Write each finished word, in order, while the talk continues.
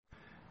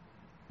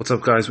What's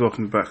up, guys?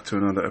 Welcome back to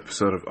another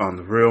episode of On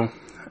The Real.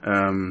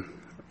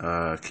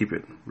 Keep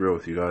it real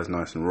with you guys,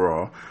 nice and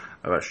raw.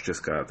 I've actually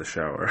just got out of the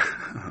shower,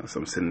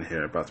 so I'm sitting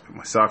here about to put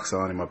my socks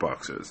on and my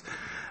boxers.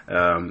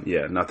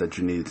 Not that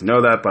you needed to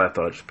know that, but I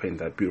thought I'd just paint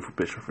that beautiful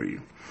picture for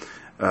you.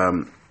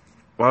 While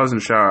I was in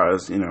the shower, I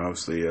was,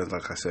 obviously,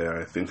 like I say,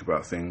 I think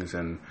about things,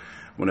 and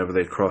whenever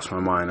they cross my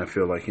mind, I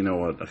feel like,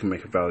 I can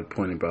make a valid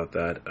point about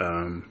that.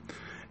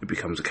 It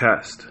becomes a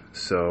cast.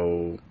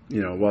 So,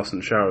 whilst in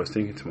the shower, I was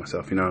thinking to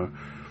myself,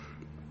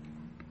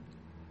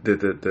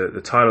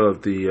 the title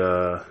of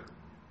the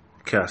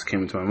cast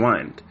came into my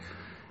mind,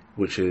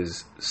 which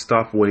is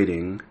Stop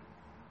Waiting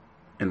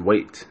and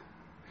Wait.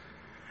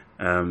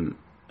 And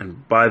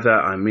by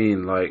that I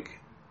mean,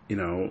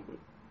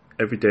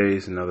 every day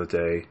is another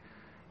day.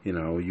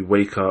 You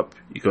wake up,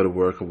 you go to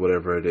work or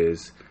whatever it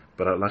is.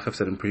 But like I've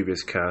said in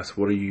previous casts,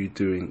 what are you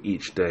doing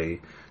each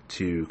day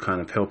to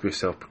kind of help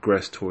yourself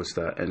progress towards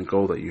that end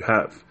goal that you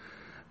have?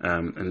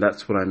 And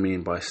that's what I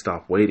mean by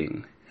stop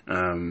waiting.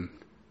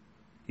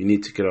 You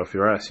need to get off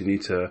your ass. You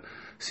need to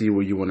see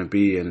where you want to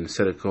be and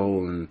set a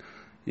goal and,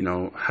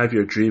 have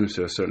your dreams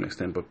to a certain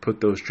extent, but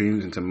put those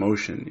dreams into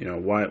motion.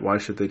 Why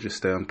should they just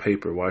stay on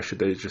paper? Why should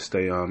they just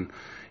stay on,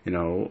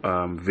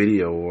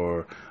 video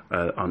or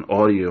on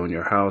audio in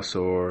your house?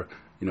 Or,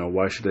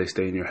 why should they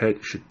stay in your head?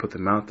 You should put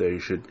them out there. You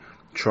should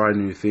try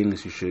new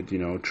things. You should,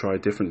 try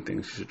different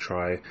things. You should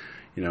try,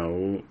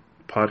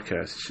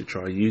 podcasts. You should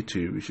try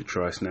YouTube. You should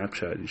try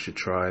Snapchat. You should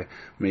try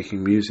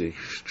making music.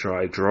 You should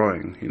try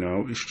drawing.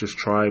 You should just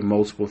try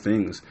multiple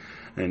things.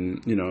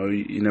 And,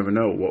 you never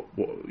know what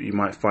you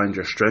might find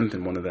your strength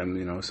in one of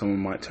them. Someone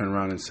might turn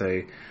around and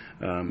say,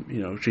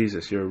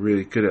 Jesus, you're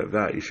really good at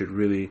that. You should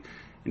really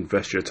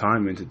invest your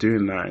time into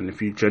doing that. And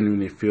if you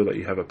genuinely feel that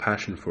you have a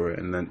passion for it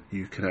and that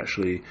you can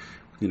actually,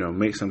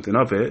 make something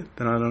of it,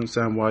 then I don't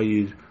understand why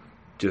you'd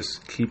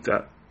just keep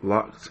that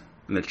locked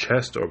in the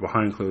chest or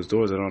behind closed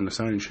doors. I don't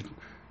understand. You should,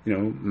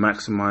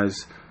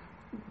 maximize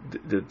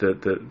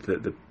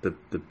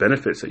the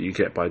benefits that you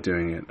get by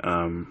doing it.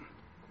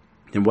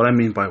 And what I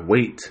mean by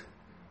wait,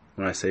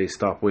 when I say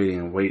stop waiting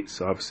and wait,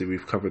 so obviously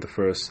we've covered the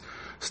first,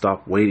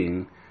 stop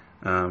waiting.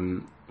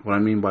 What I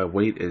mean by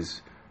wait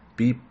is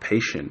be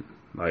patient,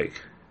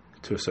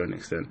 to a certain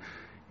extent.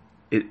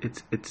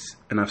 It's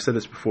and I've said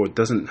this before, it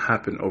doesn't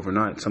happen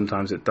overnight.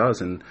 Sometimes it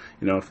does, and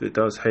if it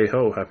does, hey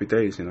ho, happy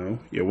days,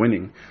 you're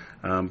winning.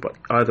 But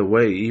either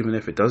way, even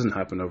if it doesn't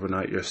happen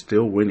overnight, you're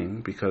still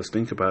winning, because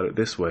think about it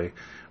this way: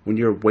 when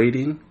you're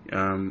waiting,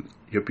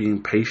 you're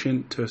being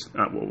patient,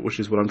 which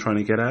is what I'm trying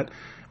to get at,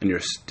 and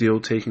you're still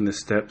taking the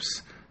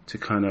steps to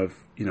kind of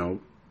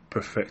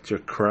perfect your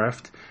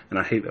craft. And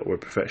I hate that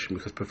word perfection,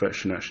 because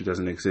perfection actually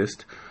doesn't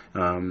exist.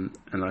 And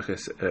like I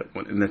said,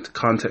 in the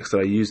context that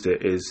I used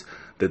it, is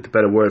that the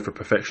better word for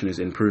perfection is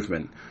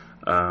improvement.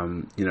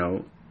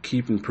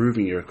 Keep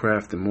improving your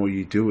craft the more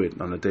you do it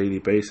on a daily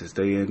basis,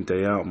 day in,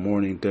 day out,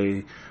 morning,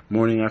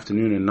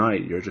 afternoon, and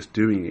night. You're just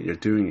doing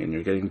it, and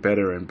you're getting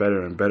better and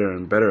better and better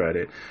and better at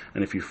it.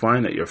 And if you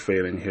find that you're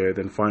failing here,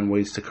 then find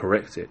ways to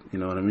correct it. You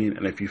know what I mean?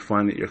 And if you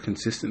find that you're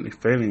consistently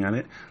failing at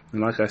it,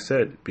 then like I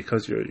said,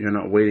 because you're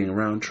not waiting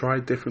around,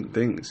 try different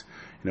things.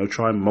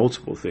 Try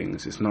multiple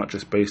things. It's not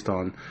just based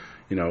on,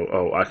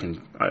 I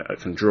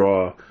can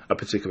draw a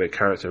particular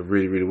character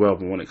really, really well,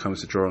 but when it comes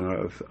to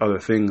drawing other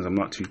things, I'm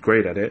not too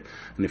great at it.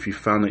 And if you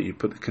found that you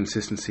put the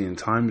consistency and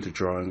time into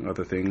drawing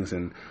other things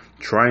and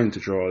trying to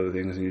draw other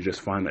things, and you just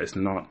find that it's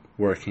not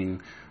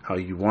working how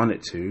you want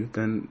it to,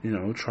 then,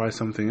 try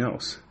something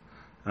else.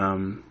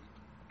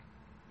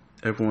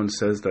 Everyone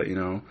says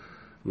that,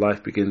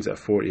 life begins at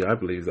 40. I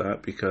believe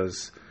that,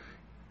 because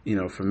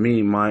for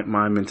me,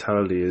 my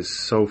mentality is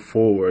so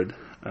forward.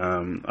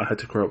 I had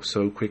to grow up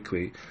so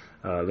quickly,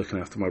 looking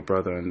after my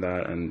brother and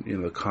that, and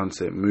the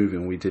constant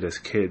moving we did as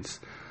kids.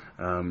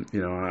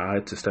 I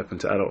had to step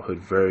into adulthood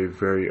very,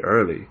 very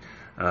early,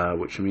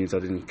 which means I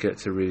didn't get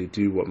to really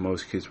do what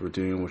most kids were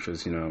doing, which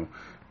was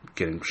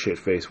getting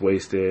shit-faced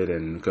wasted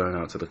and going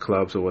out to the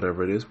clubs or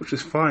whatever it is, which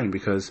is fine,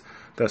 because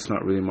that's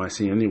not really my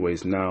scene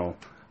anyways now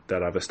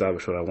that I've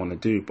established what I want to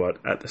do. But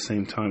at the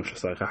same time, it's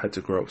just like I had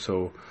to grow up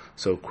so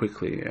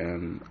quickly,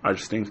 and I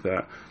just think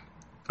that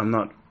I'm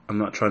not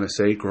trying to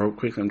say grow up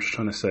quickly. I'm just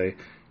trying to say,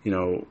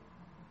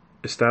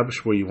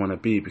 establish where you want to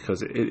be,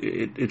 because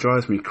it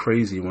drives me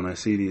crazy when I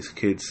see these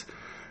kids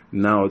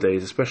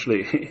nowadays,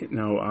 especially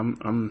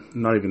I'm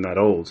not even that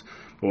old,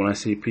 but when I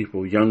see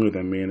people younger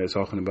than me and they're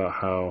talking about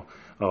how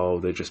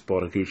they just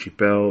bought a Gucci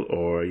belt,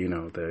 or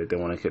they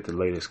want to get the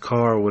latest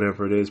car or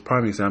whatever it is.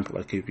 Prime example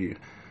I give you.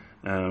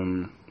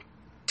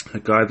 A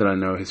guy that I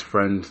know, his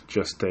friend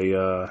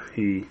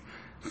he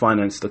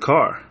financed a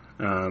car,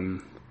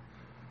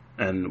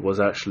 and was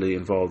actually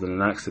involved in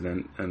an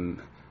accident,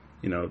 and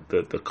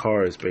the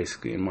car is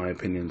basically, in my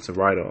opinion, it's a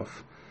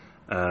write-off.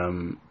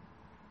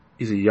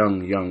 He's a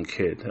young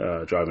kid,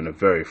 driving a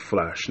very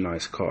flash,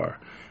 nice car,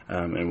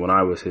 and when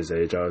I was his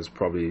age, I was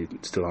probably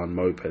still on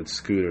mopeds,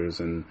 scooters,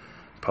 and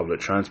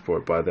public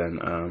transport by then.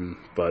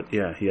 But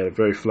yeah, he had a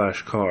very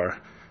flash car,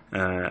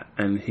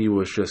 and he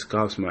was just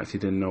gobsmacked. He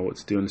didn't know what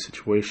to do in the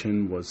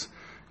situation, was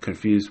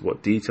confused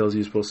what details he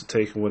was supposed to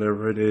take or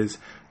whatever it is.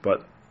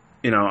 But,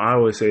 I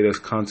always say there's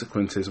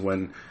consequences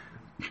when,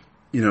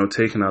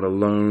 taking out a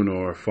loan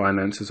or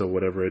finances or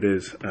whatever it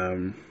is.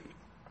 And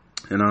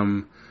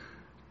I'm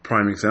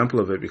prime example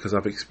of it because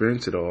I've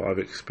experienced it all. I've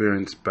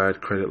experienced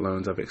bad credit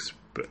loans. I've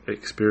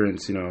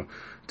experienced,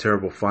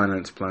 terrible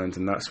finance plans.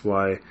 And that's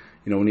why,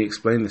 when he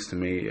explained this to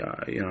me,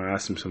 I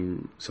asked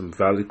him some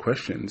valid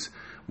questions.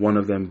 One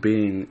of them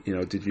being,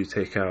 did you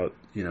take out,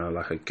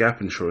 like a gap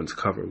insurance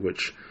cover,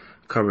 which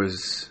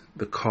covers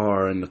the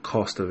car and the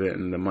cost of it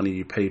and the money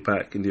you pay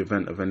back in the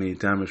event of any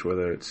damage,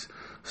 whether it's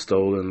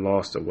stolen,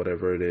 lost, or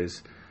whatever it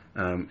is.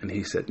 And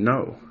he said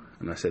no.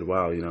 And I said,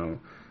 wow,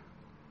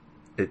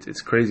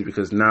 it's crazy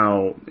because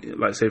now,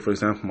 like say for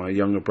example, my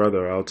younger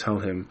brother, I'll tell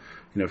him,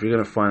 if you're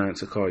going to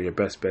finance a car, your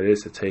best bet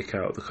is to take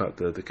out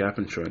the gap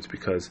insurance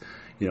because,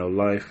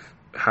 life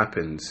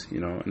happens,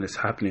 and it's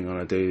happening on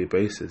a daily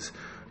basis.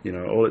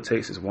 All it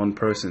takes is one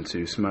person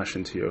to smash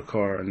into your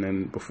car, and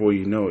then before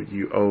you know it,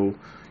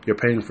 you're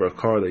paying for a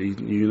car that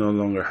you no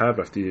longer have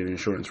after the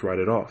insurance write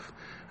it off.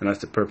 And that's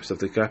the purpose of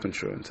the gap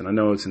insurance. And I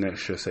know it's an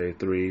extra, say,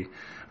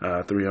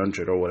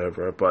 $300 or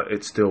whatever, but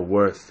it's still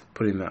worth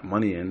putting that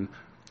money in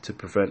to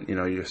prevent,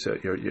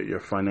 your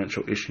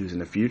financial issues in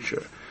the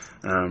future.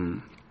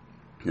 And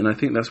I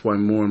think that's why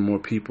more and more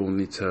people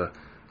need to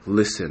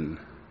listen,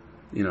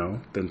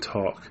 than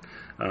talk.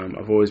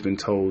 I've always been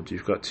told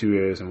you've got 2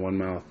 ears and 1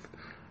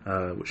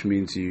 mouth, which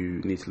means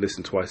you need to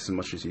listen twice as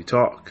much as you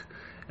talk.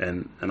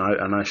 And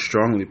I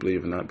strongly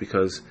believe in that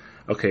because,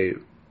 okay,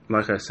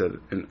 like I said,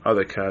 in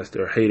other casts,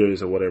 there are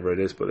haters or whatever it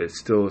is, but it's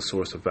still a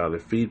source of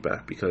valid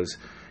feedback because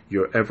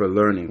you're ever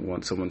learning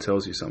once someone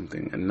tells you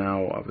something. And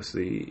now,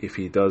 obviously, if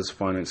he does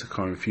finance a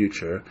car in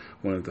future,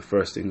 one of the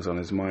first things on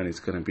his mind is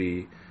going to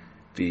be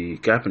the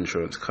gap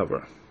insurance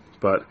cover.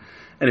 But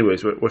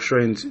anyways, we're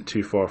straying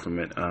too far from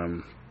it.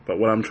 But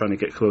what I'm trying to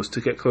get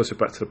closer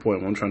back to the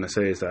point, what I'm trying to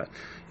say is that,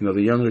 the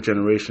younger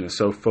generation is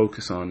so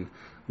focused on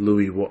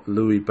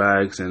Louis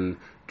bags and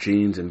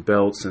jeans and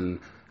belts and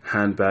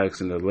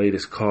handbags and the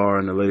latest car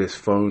and the latest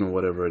phone or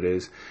whatever it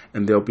is,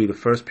 and they'll be the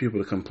first people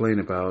to complain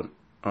about,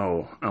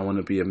 oh, I want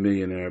to be a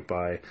millionaire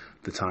by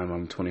the time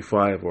I'm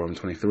 25 or I'm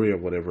 23 or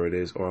whatever it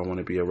is, or I want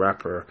to be a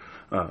rapper,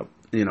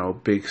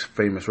 big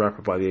famous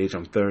rapper by the age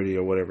I'm 30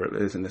 or whatever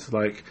it is. And it's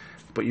like,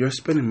 but you're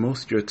spending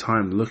most of your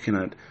time looking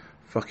at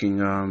fucking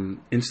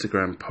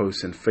Instagram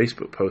posts and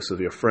Facebook posts of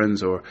your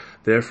friends or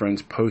their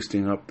friends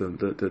posting up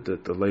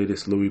the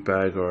latest Louis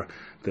bag or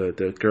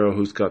the girl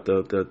who's got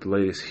the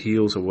latest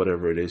heels or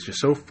whatever it is. You're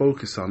so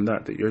focused on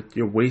that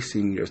you're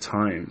wasting your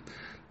time.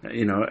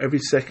 Every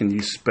second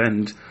you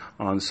spend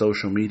on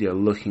social media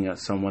looking at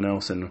someone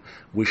else and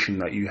wishing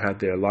that you had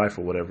their life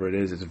or whatever it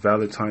is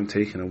valid time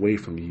taken away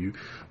from you,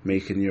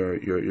 making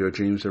your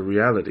dreams a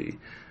reality.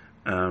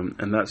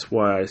 And that's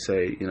why I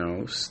say,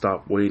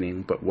 stop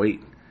waiting, but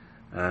wait.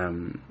 I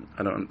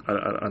don't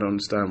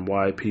understand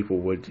why people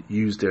would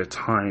use their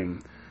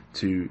time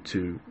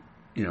to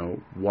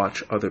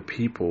watch other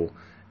people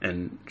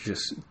and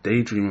just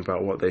daydream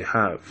about what they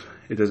have.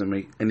 It doesn't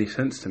make any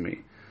sense to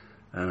me.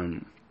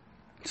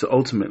 So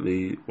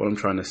ultimately, what I'm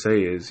trying to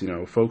say is,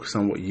 focus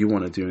on what you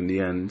want to do in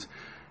the end.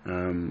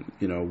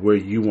 Where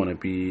you want to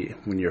be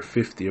when you're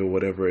 50 or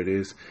whatever it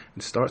is,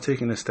 and start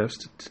taking the steps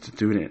to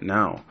doing it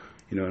now.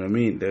 You know what I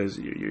mean?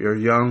 You're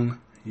young.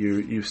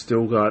 You've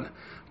still got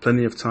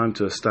plenty of time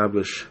to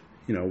establish,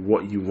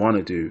 what you want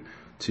to do,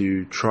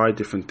 to try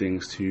different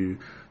things, to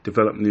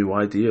develop new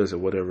ideas or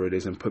whatever it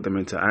is and put them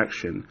into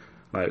action.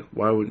 Like,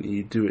 why wouldn't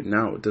you do it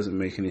now? It doesn't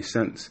make any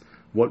sense.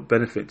 What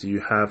benefit do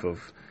you have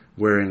of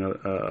wearing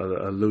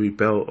a Louis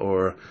belt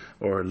or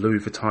Louis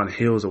Vuitton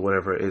heels or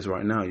whatever it is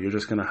right now? You're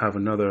just going to have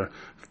another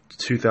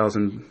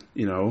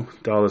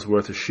 $2,000 dollars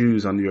worth of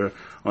shoes under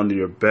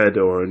your bed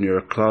or in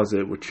your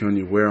closet, which you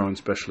only wear on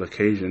special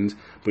occasions,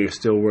 but you're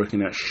still working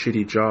that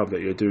shitty job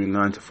that you're doing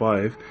 9 to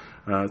 5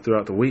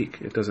 throughout the week.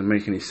 It doesn't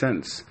make any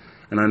sense.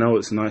 And I know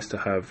it's nice to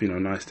have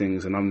nice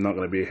things, and I'm not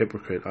going to be a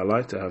hypocrite. I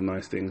like to have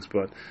nice things,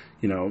 but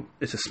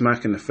it's a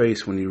smack in the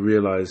face when you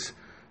realize,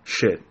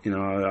 shit,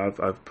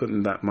 I've put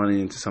in that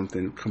money into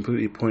something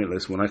completely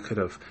pointless when I could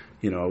have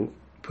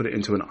put it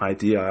into an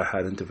idea I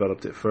had and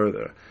developed it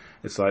further.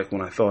 It's like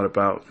when I thought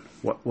about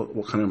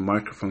what kind of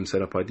microphone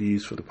setup I'd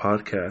use for the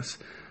podcast.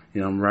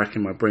 I'm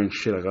racking my brain.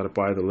 Shit, I got to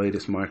buy the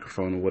latest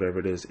microphone or whatever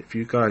it is. If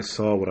you guys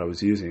saw what I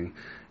was using,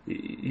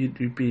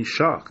 you'd be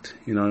shocked.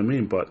 You know what I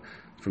mean? But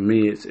for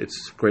me,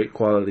 it's great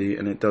quality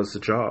and it does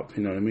the job.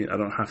 You know what I mean? I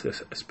don't have to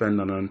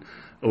spend on an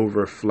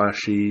over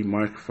flashy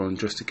microphone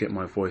just to get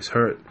my voice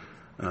heard.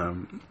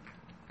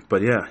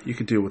 But yeah, you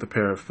could do it with a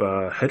pair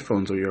of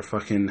headphones or your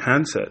fucking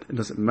handset. It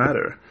doesn't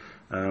matter.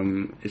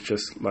 It's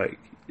just like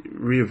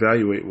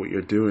reevaluate what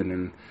you're doing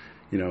and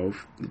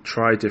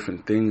try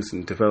different things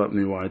and develop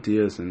new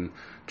ideas and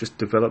just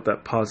develop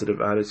that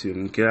positive attitude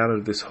and get out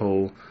of this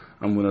whole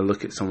I'm going to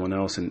look at someone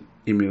else and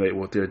emulate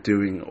what they're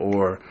doing,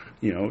 or,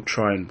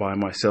 try and buy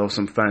myself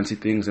some fancy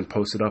things and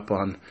post it up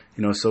on,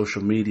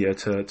 social media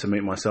to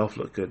make myself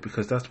look good,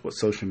 because that's what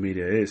social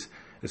media is.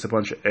 It's a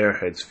bunch of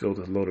airheads filled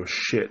with a load of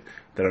shit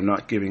that are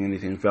not giving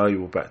anything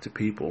valuable back to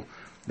people.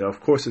 Now, of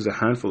course, there's a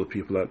handful of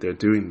people out there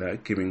doing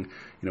that, giving,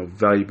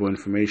 valuable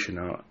information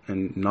out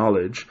and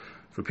knowledge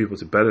for people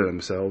to better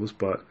themselves.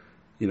 But,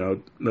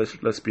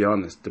 let's be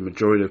honest, the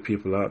majority of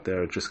people out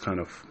there are just kind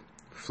of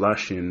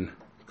flashing,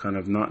 kind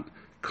of not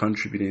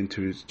contributing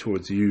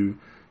towards you,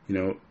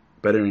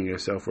 bettering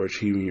yourself or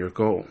achieving your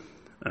goal.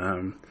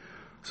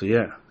 So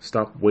yeah,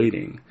 stop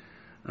waiting.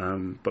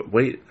 But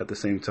wait at the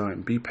same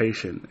time. Be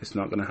patient. It's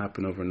not going to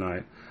happen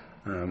overnight.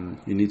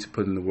 You need to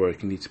put in the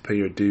work. You need to pay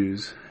your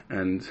dues.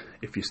 And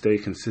if you stay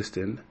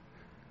consistent,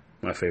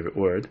 my favorite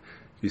word,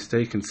 if you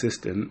stay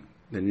consistent,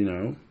 then,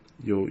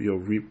 you'll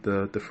reap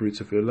the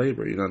fruits of your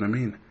labor. You know what I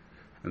mean?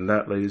 And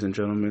that, ladies and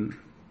gentlemen,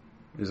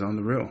 is On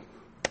The Real.